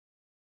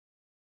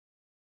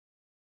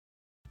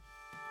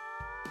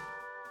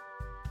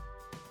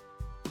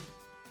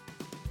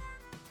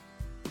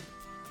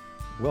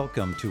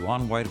Welcome to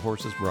On White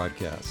Horses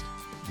broadcast.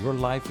 Your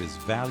life is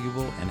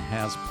valuable and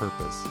has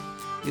purpose.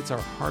 It's our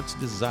heart's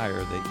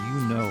desire that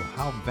you know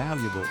how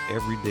valuable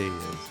every day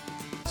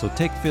is. So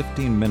take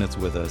 15 minutes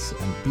with us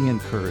and be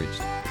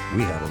encouraged.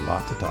 We have a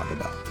lot to talk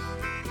about.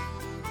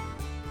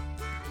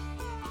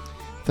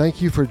 Thank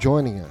you for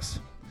joining us.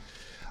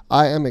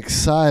 I am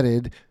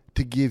excited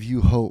to give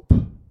you hope.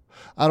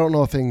 I don't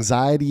know if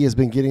anxiety has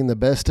been getting the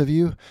best of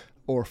you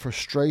or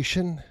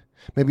frustration,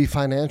 maybe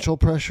financial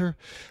pressure,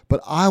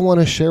 but I want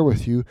to share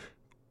with you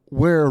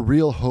where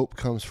real hope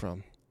comes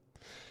from.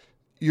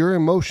 Your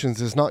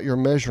emotions is not your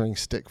measuring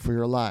stick for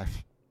your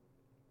life.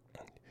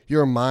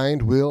 Your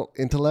mind, will,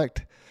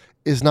 intellect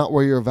is not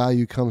where your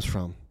value comes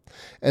from.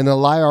 And the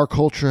lie our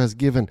culture has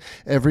given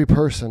every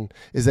person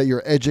is that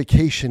your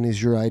education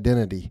is your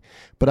identity.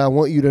 But I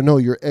want you to know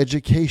your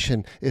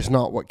education is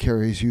not what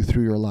carries you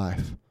through your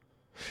life.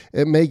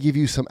 It may give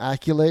you some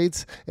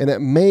accolades, and it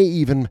may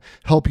even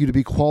help you to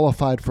be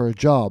qualified for a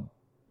job.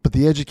 But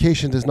the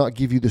education does not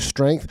give you the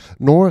strength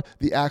nor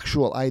the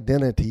actual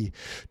identity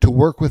to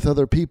work with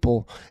other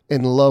people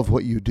and love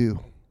what you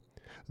do.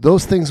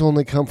 Those things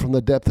only come from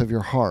the depth of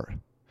your heart.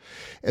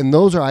 And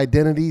those are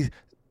identities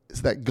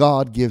that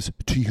God gives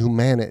to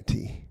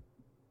humanity.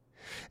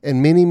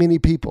 And many, many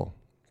people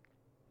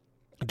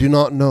do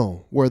not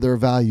know where their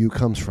value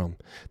comes from.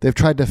 They've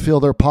tried to fill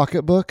their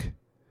pocketbook.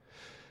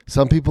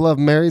 Some people have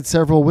married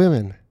several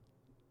women,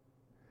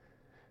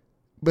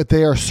 but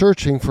they are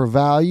searching for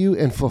value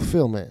and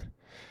fulfillment.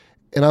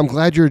 And I'm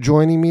glad you're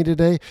joining me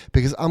today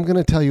because I'm going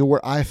to tell you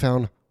where I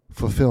found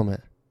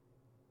fulfillment.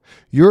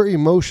 Your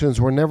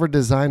emotions were never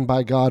designed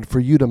by God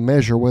for you to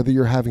measure whether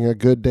you're having a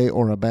good day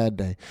or a bad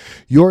day.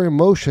 Your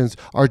emotions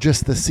are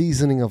just the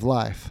seasoning of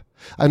life.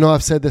 I know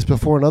I've said this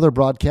before in other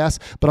broadcasts,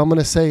 but I'm going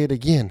to say it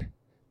again.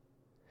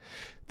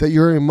 That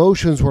your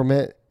emotions were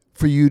meant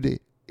for you to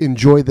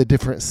enjoy the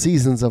different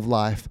seasons of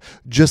life,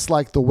 just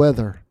like the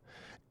weather.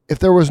 If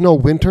there was no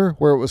winter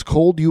where it was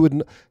cold, you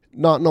would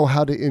not know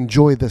how to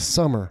enjoy the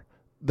summer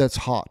that's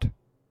hot,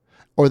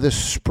 or the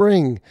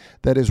spring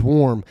that is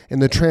warm,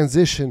 and the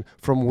transition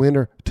from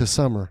winter to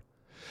summer.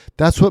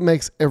 That's what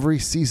makes every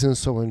season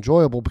so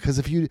enjoyable, because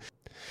if you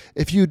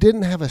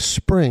didn't have a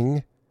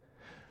spring,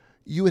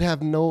 you would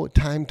have no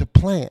time to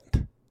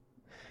plant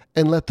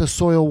and let the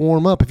soil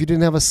warm up. If you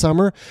didn't have a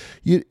summer,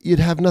 you'd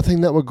have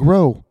nothing that would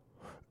grow.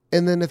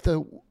 And then if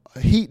the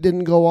heat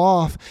didn't go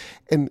off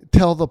and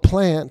tell the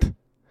plant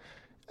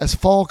as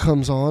fall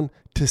comes on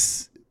to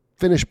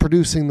finish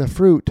producing the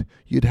fruit,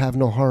 you'd have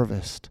no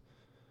harvest.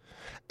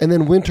 And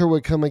then winter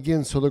would come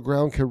again so the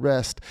ground could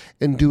rest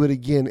and do it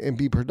again and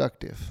be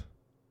productive.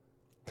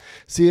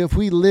 See, if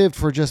we lived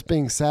for just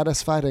being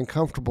satisfied and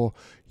comfortable,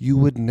 you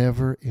would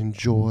never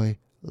enjoy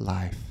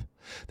life.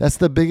 That's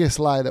the biggest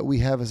lie that we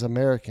have as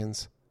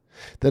Americans,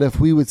 that if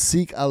we would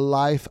seek a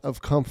life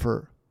of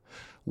comfort,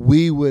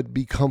 we would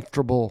be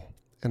comfortable.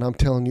 And I'm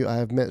telling you, I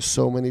have met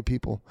so many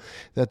people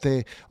that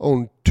they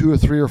own 2 or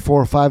 3 or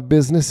 4 or 5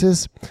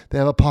 businesses. They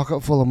have a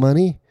pocket full of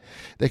money.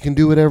 They can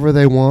do whatever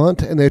they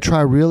want, and they try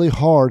really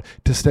hard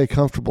to stay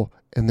comfortable,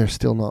 and they're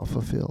still not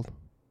fulfilled.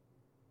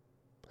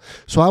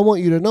 So I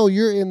want you to know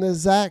you're in the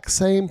exact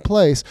same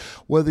place,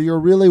 whether you're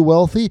really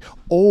wealthy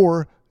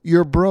or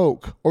you're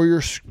broke or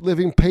you're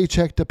living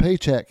paycheck to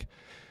paycheck.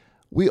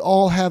 We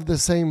all have the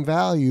same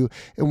value,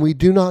 and we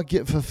do not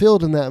get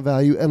fulfilled in that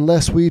value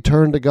unless we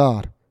turn to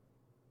God.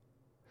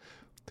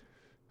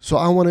 So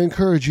I want to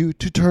encourage you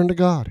to turn to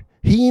God.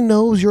 He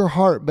knows your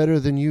heart better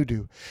than you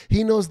do.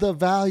 He knows the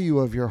value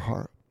of your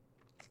heart.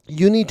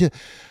 You need to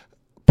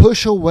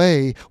push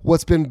away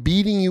what's been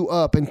beating you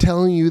up and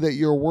telling you that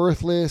you're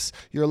worthless,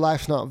 your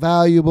life's not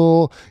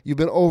valuable, you've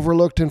been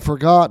overlooked and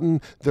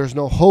forgotten, there's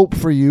no hope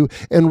for you,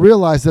 and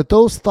realize that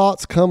those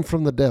thoughts come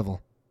from the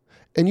devil.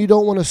 And you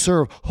don't want to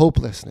serve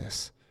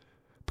hopelessness,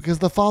 because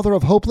the father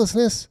of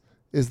hopelessness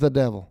is the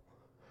devil.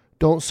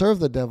 Don't serve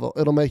the devil.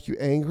 It'll make you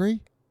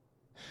angry.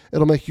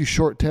 It'll make you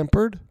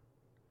short-tempered.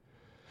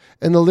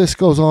 And the list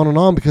goes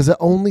on because it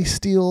only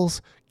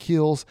steals,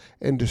 kills,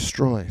 and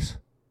destroys.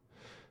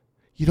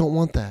 You don't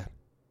want that.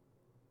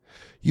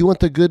 You want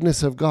the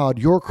goodness of God,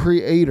 your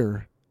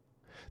creator,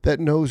 that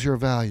knows your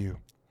value.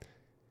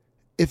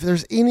 If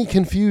there's any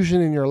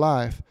confusion in your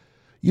life,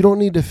 you don't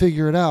need to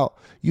figure it out.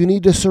 You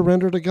need to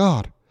surrender to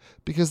God,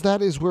 because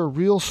that is where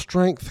real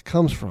strength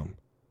comes from,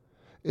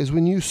 is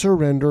when you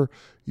surrender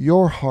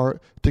your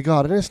heart to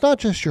God. And it's not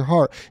just your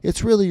heart,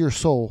 it's really your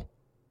soul.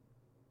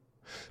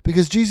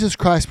 Because Jesus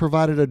Christ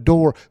provided a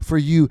door for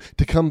you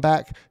to come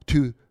back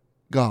to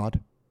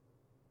God.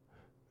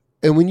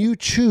 And when you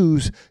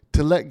choose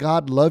to let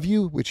God love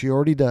you, which he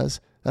already does,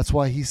 that's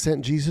why he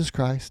sent Jesus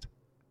Christ.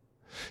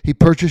 He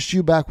purchased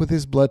you back with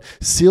his blood,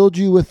 sealed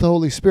you with the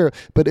Holy Spirit.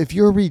 But if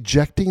you're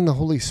rejecting the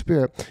Holy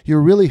Spirit,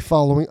 you're really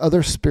following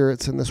other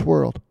spirits in this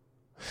world.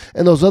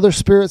 And those other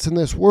spirits in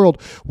this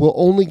world will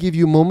only give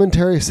you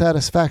momentary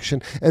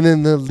satisfaction, and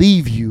then they'll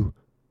leave you.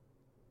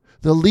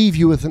 They'll leave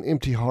you with an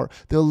empty heart.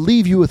 They'll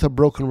leave you with a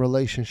broken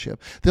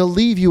relationship. They'll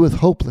leave you with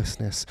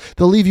hopelessness.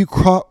 They'll leave you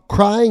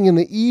crying in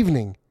the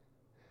evening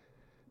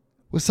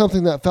with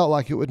something that felt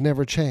like it would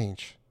never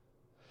change.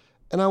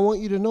 And I want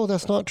you to know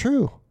that's not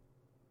true.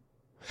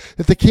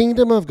 That the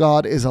kingdom of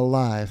God is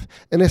alive,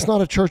 and it's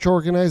not a church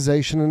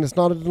organization, and it's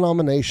not a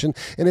denomination,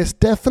 and it's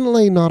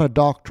definitely not a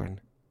doctrine.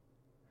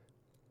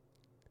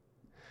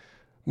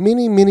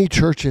 Many, many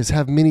churches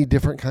have many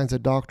different kinds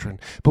of doctrine.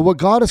 But what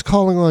God is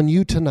calling on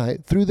you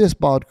tonight through this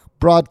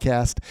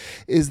broadcast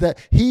is that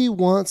He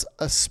wants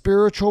a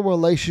spiritual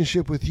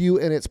relationship with you,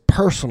 and it's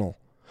personal.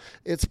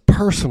 It's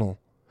personal.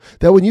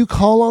 That when you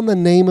call on the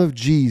name of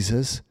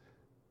Jesus,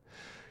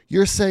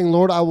 you're saying,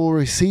 Lord, I will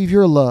receive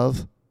your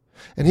love.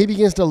 And He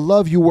begins to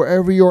love you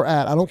wherever you're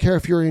at. I don't care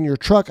if you're in your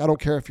truck. I don't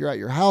care if you're at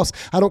your house.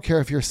 I don't care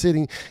if you're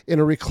sitting in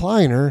a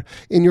recliner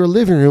in your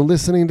living room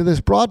listening to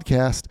this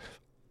broadcast,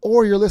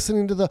 or you're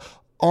listening to the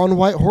On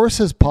White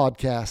Horses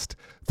podcast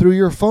through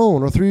your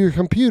phone or through your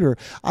computer.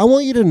 I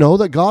want you to know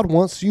that God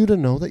wants you to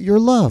know that you're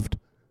loved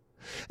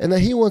and that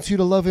He wants you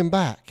to love Him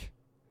back.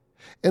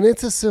 And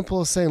it's as simple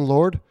as saying,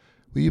 Lord,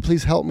 will you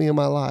please help me in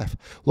my life?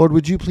 Lord,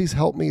 would you please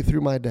help me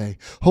through my day?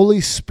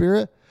 Holy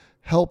Spirit,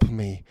 help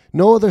me.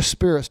 No other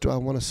spirits do I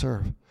want to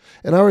serve.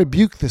 And I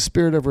rebuke the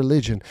spirit of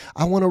religion.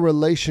 I want a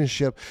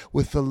relationship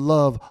with the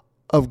love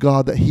of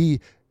God that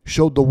He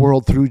showed the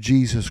world through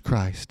Jesus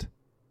Christ.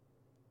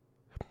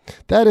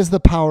 That is the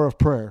power of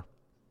prayer.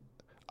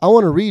 I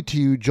want to read to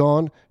you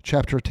John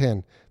chapter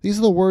 10. These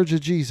are the words of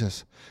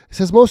Jesus. It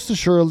says, most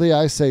assuredly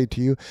I say to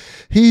you,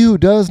 he who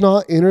does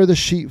not enter the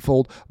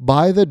sheepfold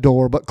by the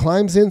door, but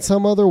climbs in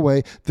some other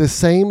way, the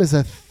same is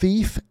a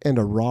thief and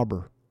a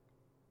robber.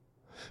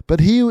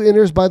 But he who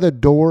enters by the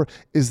door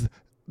is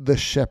the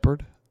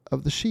shepherd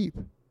of the sheep.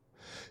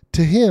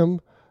 To him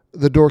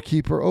the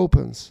doorkeeper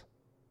opens.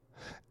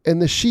 And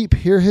the sheep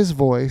hear his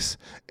voice,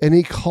 and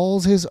he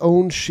calls his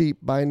own sheep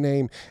by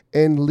name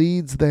and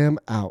leads them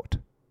out.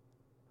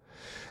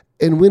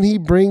 And when he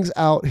brings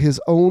out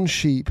his own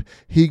sheep,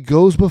 he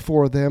goes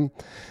before them,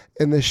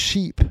 and the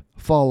sheep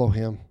follow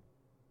him.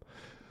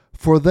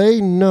 For they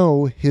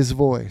know his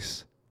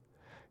voice,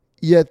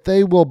 yet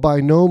they will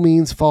by no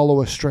means follow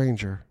a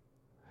stranger,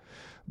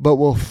 but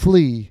will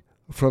flee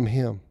from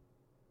him.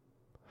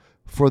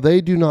 For they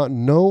do not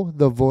know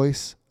the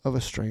voice of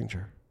a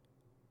stranger.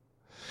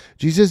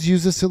 Jesus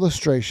used this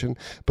illustration,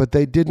 but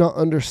they did not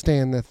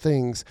understand the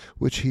things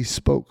which he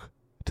spoke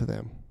to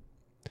them.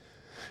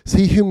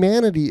 See,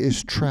 humanity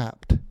is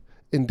trapped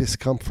in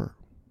discomfort.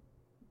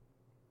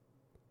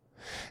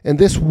 And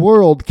this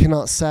world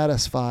cannot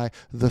satisfy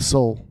the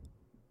soul.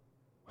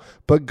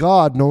 But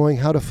God, knowing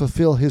how to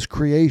fulfill his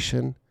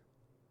creation,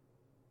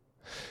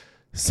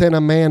 sent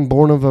a man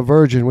born of a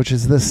virgin, which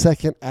is the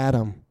second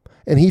Adam.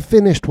 And he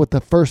finished what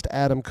the first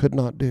Adam could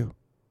not do.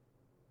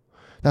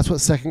 That's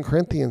what 2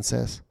 Corinthians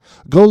says.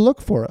 Go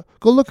look for it.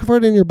 Go look for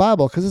it in your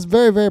Bible because it's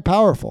very, very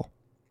powerful.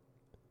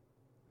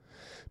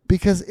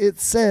 Because it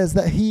says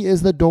that he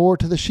is the door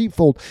to the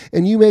sheepfold.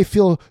 And you may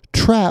feel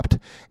trapped,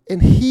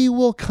 and he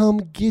will come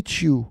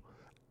get you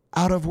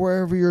out of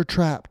wherever you're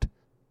trapped.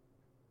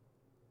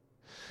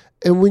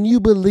 And when you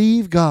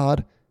believe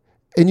God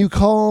and you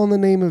call on the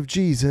name of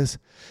Jesus,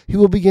 he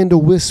will begin to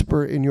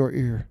whisper in your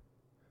ear.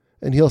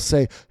 And he'll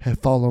say, hey,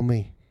 follow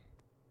me.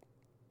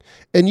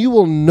 And you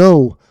will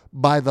know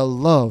by the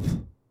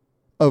love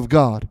of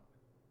God,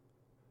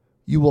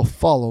 you will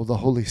follow the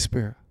Holy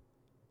Spirit.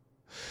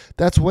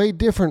 That's way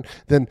different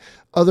than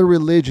other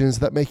religions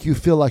that make you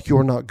feel like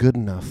you're not good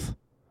enough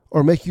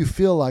or make you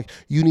feel like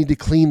you need to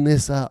clean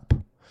this up.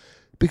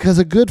 Because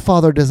a good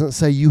father doesn't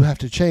say you have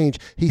to change.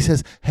 He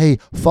says, hey,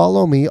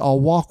 follow me. I'll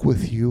walk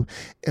with you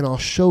and I'll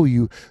show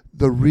you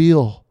the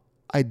real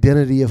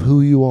identity of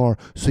who you are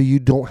so you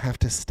don't have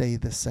to stay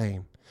the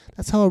same.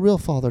 That's how a real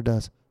father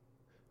does.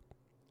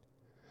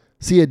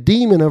 See, a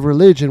demon of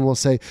religion will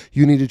say,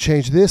 you need to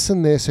change this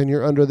and this, and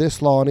you're under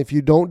this law, and if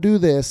you don't do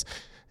this,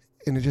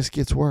 and it just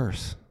gets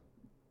worse.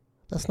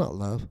 That's not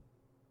love.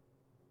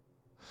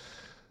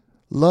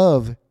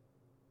 Love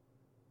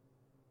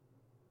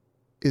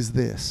is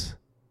this.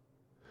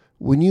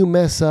 When you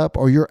mess up,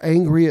 or you're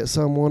angry at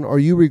someone, or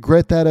you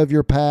regret that of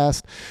your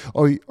past,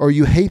 or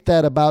you hate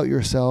that about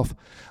yourself,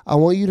 I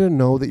want you to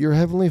know that your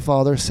Heavenly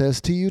Father says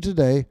to you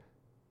today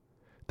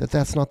that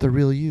that's not the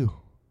real you.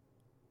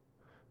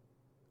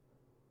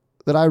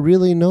 That I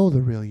really know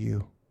the real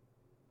you.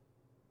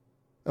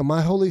 And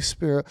my Holy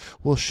Spirit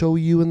will show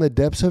you in the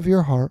depths of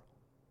your heart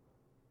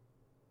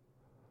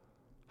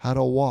how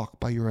to walk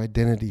by your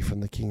identity from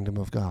the kingdom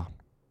of God.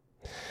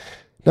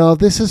 Now, if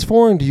this is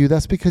foreign to you,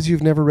 that's because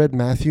you've never read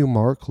Matthew,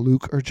 Mark,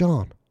 Luke, or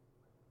John.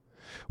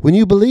 When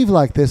you believe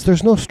like this,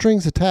 there's no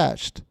strings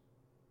attached.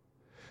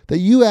 That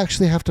you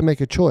actually have to make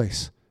a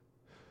choice.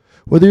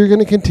 Whether you're going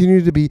to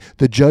continue to be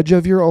the judge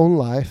of your own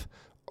life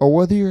or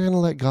whether you're going to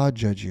let God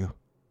judge you.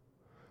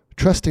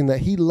 Trusting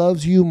that he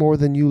loves you more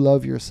than you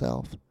love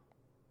yourself.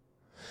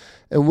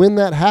 And when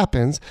that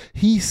happens,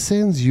 he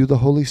sends you the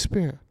Holy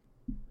Spirit.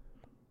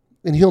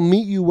 And he'll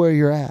meet you where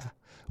you're at.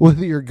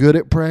 Whether you're good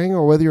at praying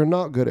or whether you're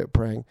not good at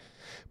praying.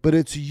 But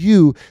it's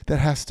you that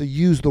has to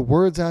use the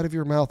words out of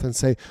your mouth and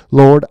say,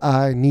 Lord,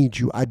 I need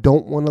you. I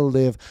don't want to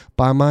live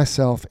by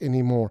myself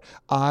anymore.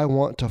 I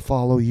want to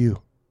follow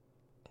you.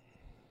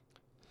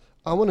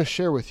 I want to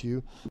share with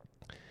you,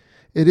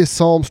 it is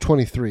Psalms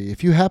 23.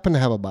 If you happen to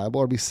have a Bible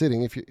or be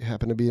sitting, if you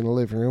happen to be in a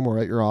living room or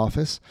at your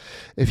office,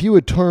 if you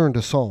would turn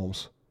to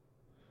Psalms,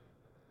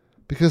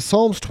 because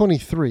Psalms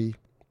 23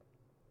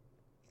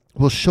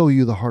 will show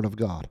you the heart of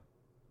God.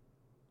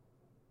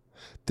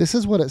 This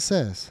is what it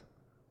says.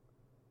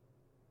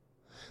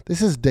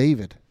 This is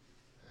David,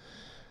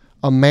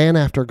 a man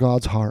after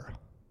God's heart.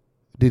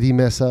 Did he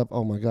mess up?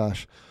 Oh my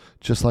gosh,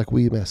 just like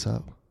we mess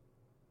up.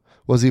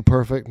 Was he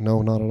perfect?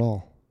 No, not at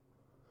all.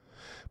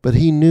 But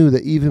he knew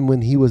that even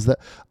when he was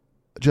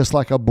just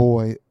like a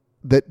boy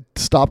that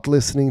stopped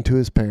listening to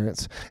his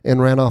parents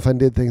and ran off and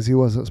did things he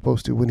wasn't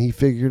supposed to, when he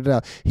figured it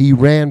out, he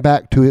ran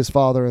back to his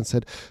father and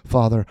said,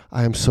 Father,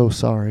 I am so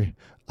sorry.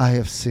 I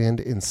have sinned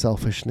in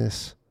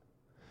selfishness.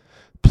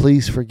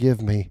 Please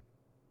forgive me.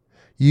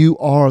 You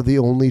are the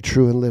only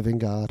true and living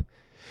God.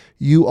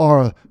 You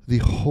are the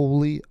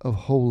holy of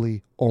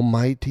holy,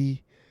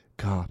 almighty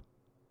God.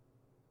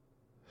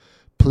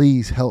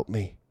 Please help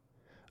me.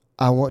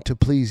 I want to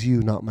please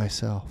you, not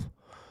myself.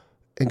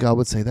 And God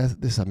would say, this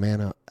is a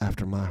man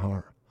after my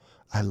heart.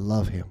 I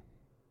love him.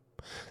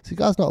 See,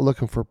 God's not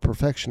looking for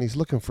perfection. He's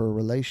looking for a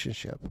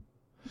relationship.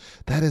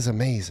 That is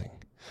amazing.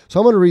 So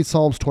I'm going to read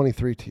Psalms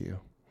 23 to you.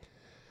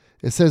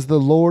 It says, the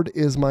Lord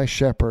is my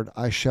shepherd,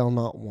 I shall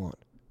not want.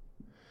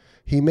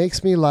 He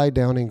makes me lie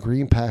down in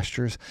green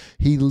pastures.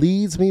 He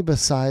leads me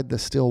beside the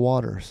still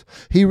waters.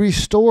 He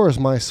restores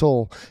my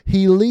soul.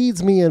 He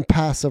leads me in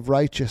paths of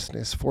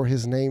righteousness for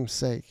his name's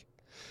sake.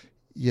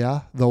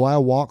 Yeah, though I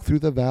walk through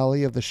the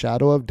valley of the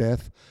shadow of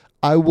death,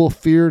 I will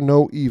fear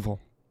no evil.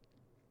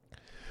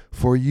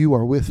 For you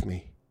are with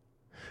me.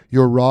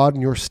 Your rod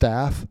and your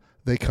staff,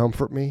 they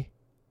comfort me.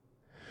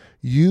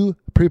 You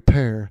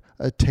prepare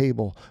a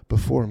table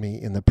before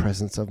me in the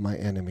presence of my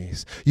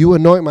enemies. You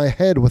anoint my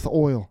head with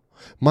oil.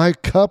 My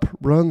cup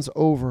runs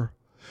over.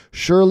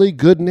 Surely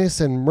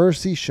goodness and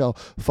mercy shall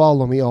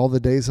follow me all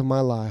the days of my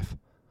life,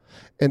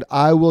 and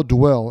I will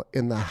dwell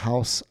in the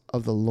house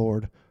of the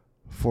Lord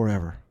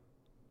forever.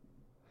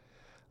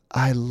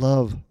 I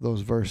love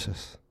those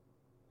verses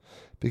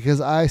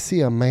because I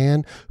see a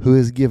man who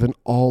has given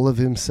all of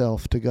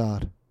himself to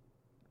God.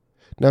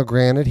 Now,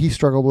 granted, he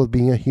struggled with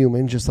being a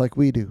human just like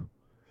we do.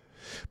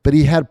 But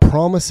he had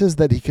promises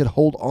that he could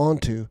hold on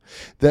to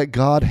that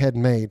God had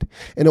made.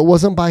 And it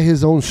wasn't by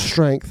his own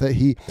strength that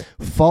he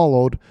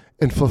followed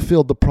and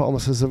fulfilled the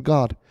promises of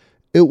God.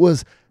 It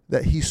was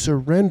that he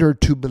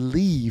surrendered to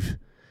believe.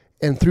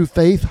 And through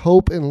faith,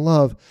 hope, and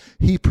love,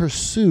 he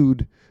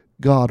pursued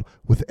God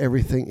with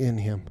everything in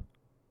him.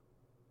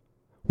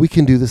 We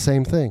can do the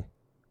same thing.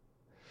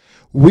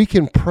 We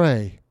can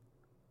pray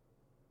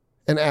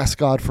and ask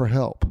God for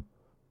help.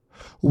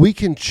 We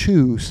can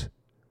choose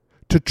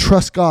to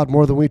trust God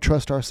more than we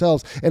trust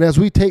ourselves. And as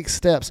we take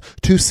steps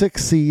to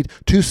succeed,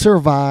 to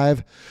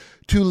survive,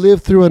 to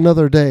live through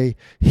another day,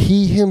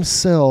 he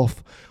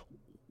himself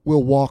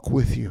will walk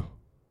with you.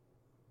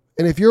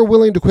 And if you're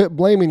willing to quit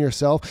blaming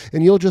yourself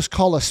and you'll just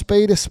call a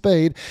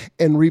spade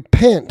and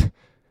repent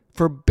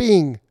for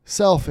being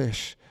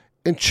selfish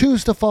and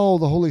choose to follow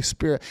the Holy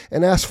Spirit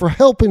and ask for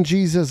help in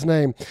Jesus'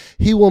 name,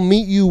 he will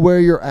meet you where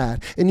you're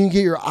at. And you can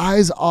get your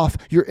eyes off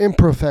your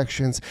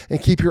imperfections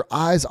and keep your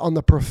eyes on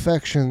the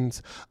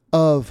perfections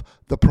of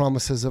the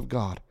promises of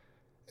God.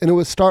 And it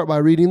would start by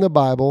reading the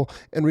Bible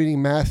and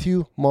reading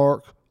Matthew,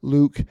 Mark,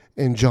 Luke,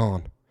 and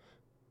John.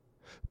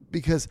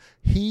 Because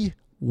he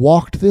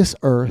walked this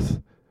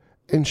earth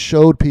and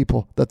showed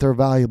people that they're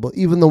valuable.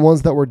 Even the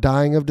ones that were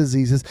dying of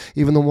diseases,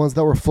 even the ones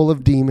that were full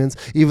of demons,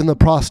 even the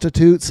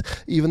prostitutes,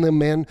 even the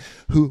men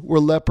who were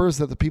lepers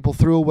that the people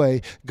threw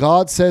away.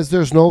 God says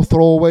there's no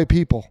throwaway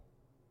people.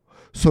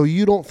 So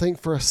you don't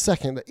think for a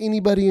second that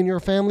anybody in your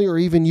family or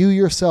even you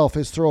yourself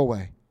is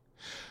throwaway.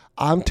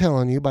 I'm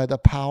telling you by the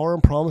power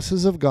and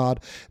promises of God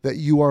that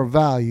you are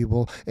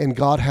valuable and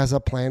God has a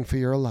plan for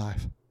your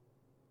life.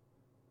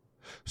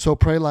 So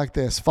pray like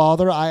this.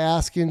 Father, I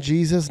ask in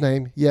Jesus'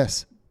 name,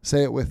 yes,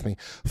 say it with me.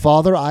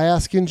 Father, I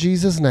ask in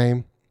Jesus'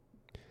 name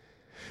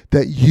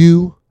that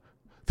you,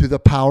 through the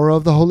power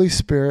of the Holy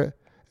Spirit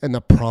and the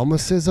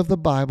promises of the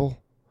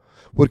Bible,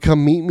 would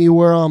come meet me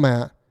where I'm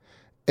at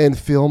and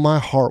fill my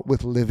heart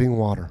with living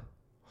water.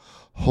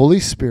 Holy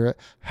Spirit,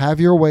 have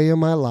your way in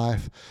my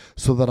life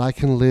so that I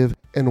can live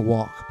and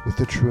walk with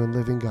the true and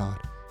living God.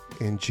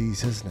 In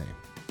Jesus' name,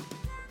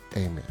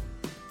 amen.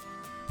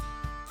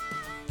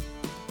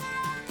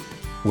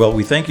 Well,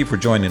 we thank you for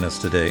joining us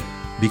today.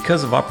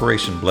 Because of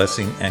Operation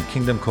Blessing and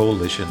Kingdom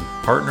Coalition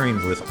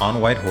partnering with On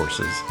White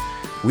Horses,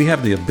 we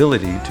have the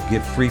ability to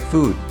give free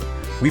food.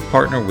 We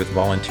partner with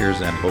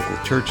volunteers and local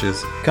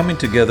churches, coming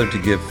together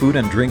to give food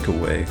and drink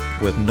away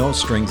with no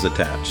strings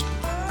attached.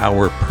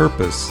 Our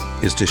purpose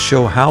is to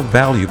show how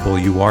valuable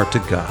you are to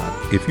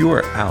God. If you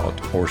are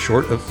out or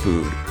short of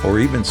food or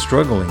even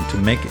struggling to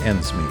make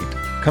ends meet,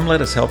 Come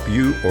let us help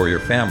you or your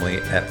family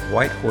at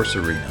White Horse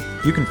Arena.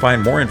 You can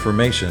find more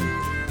information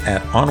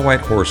at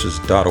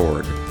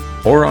onwhitehorses.org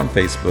or on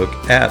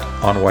Facebook at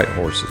On White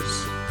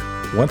Horses.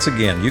 Once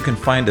again, you can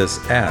find us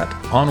at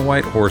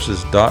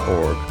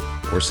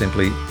onwhitehorses.org or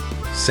simply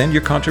send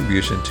your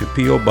contribution to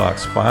P.O.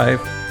 Box 5,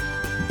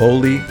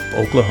 Boley,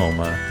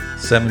 Oklahoma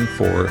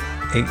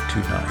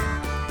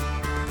 74829.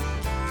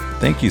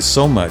 Thank you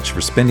so much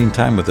for spending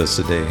time with us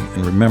today,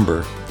 and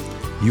remember,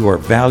 you are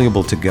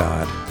valuable to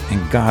God,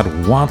 and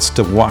God wants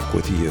to walk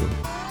with you.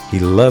 He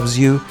loves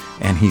you,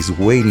 and He's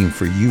waiting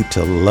for you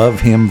to love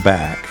Him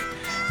back.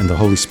 And the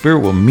Holy Spirit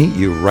will meet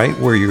you right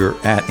where you're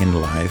at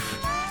in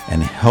life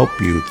and help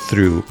you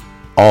through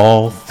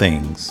all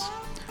things.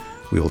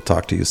 We will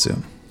talk to you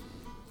soon.